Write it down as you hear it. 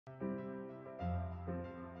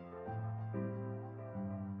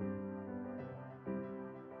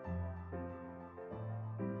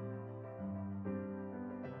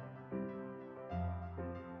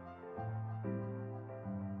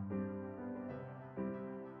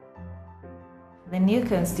The new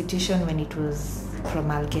constitution, when it was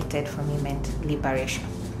promulgated, for me meant liberation.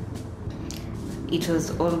 It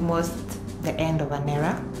was almost the end of an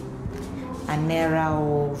era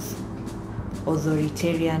of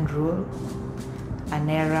authoritarian rule, an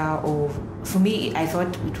era of, for me, I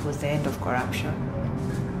thought it was the end of corruption.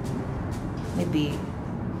 Maybe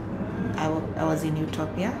I was in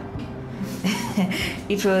utopia.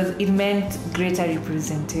 It meant greater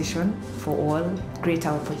representation for all, greater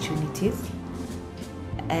opportunities,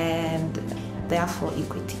 and therefore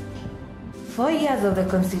equity. 4 years of the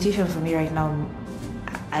Constitution for me right now,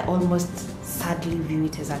 I almost sadly view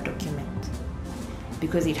it as a document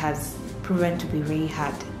because it has proven to be very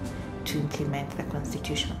hard to implement the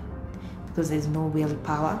Constitution because there's no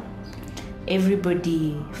willpower.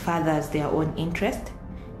 Everybody furthers their own interest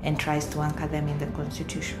and tries to anchor them in the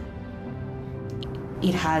Constitution.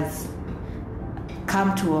 It has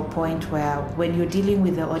come to a point where when you're dealing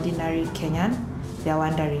with the ordinary Kenyan, they're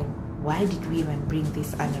wondering, why did we even bring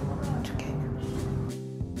this animal into Kenya?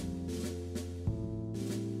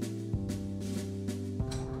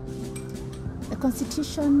 The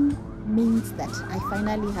Constitution means that I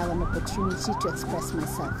finally have an opportunity to express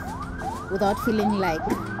myself without feeling like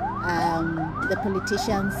the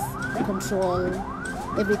politicians control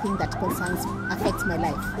everything that affects my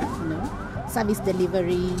life, you know, service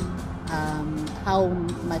delivery, how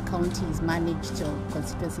my county is managed or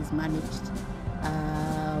constituency is managed,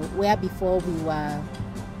 where before we were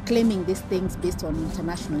claiming these things based on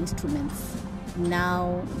international instruments.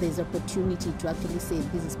 Now there's opportunity to actually say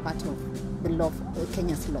this is part of the law,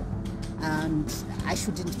 Kenya's law, and I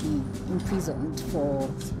shouldn't be imprisoned for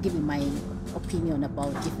giving my opinion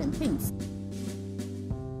about different things.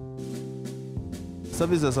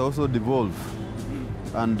 Services also devolve,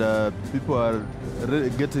 and people are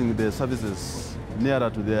getting their services nearer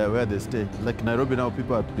to where they stay. Like Nairobi now,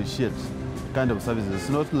 people appreciate kind of services. It's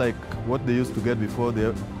not like what they used to get before. They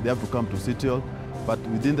have to come to City Hall, but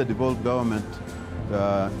within the devolved government,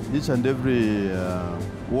 each and every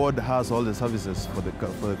ward has all the services for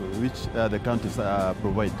which the counties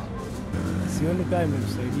provide. Sioni kama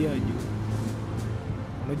imetusaidia juu.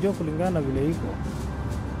 Unajua kulingana vile iko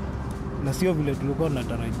na sio vile tulikuwa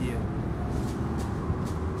tunatarajia.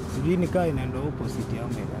 Sijui ni kaa inaenda opposite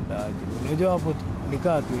ama inaenda aje. Unajua hapo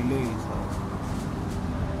nikaa tuelewi sana.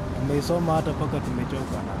 Tumeisoma hata paka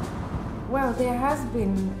tumechoka na. Well, there has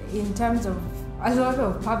been, in terms of a lot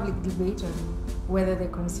of public debate on whether the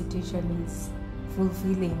Constitution is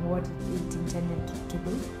fulfilling what it intended to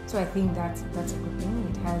do. So I think that's a good thing.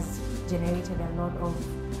 It has generated a lot of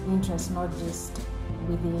interest, not just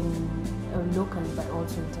within locally, but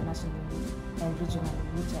also internationally and regionally,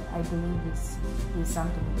 which I believe is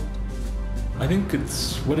something good. I think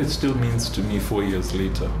what it still means to me 4 years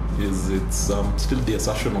later is it's still the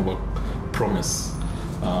assertion of a promise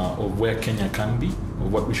of where Kenya can be,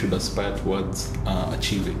 of what we should aspire towards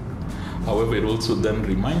achieving. However, it also then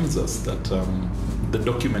reminds us that the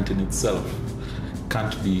document in itself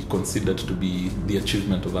can't be considered to be the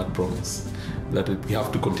achievement of that promise. That we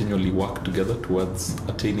have to continually work together towards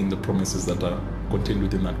attaining the promises that are contained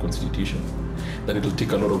within that constitution. That it will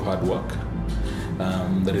take a lot of hard work,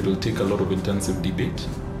 that it will take a lot of intensive debate,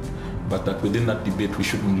 but that within that debate we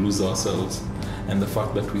shouldn't lose ourselves and the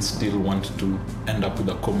fact that we still want to end up with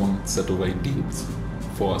a common set of ideals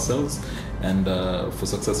for ourselves and for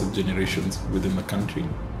successive generations within the country.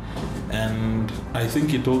 And I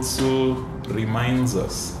think it also reminds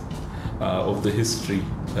us of the history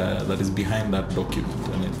that is behind that document,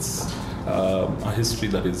 and it's a history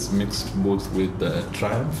that is mixed both with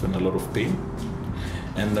triumph and a lot of pain,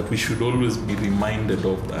 and that we should always be reminded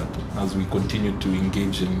of that as we continue to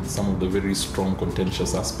engage in some of the very strong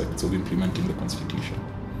contentious aspects of implementing the Constitution.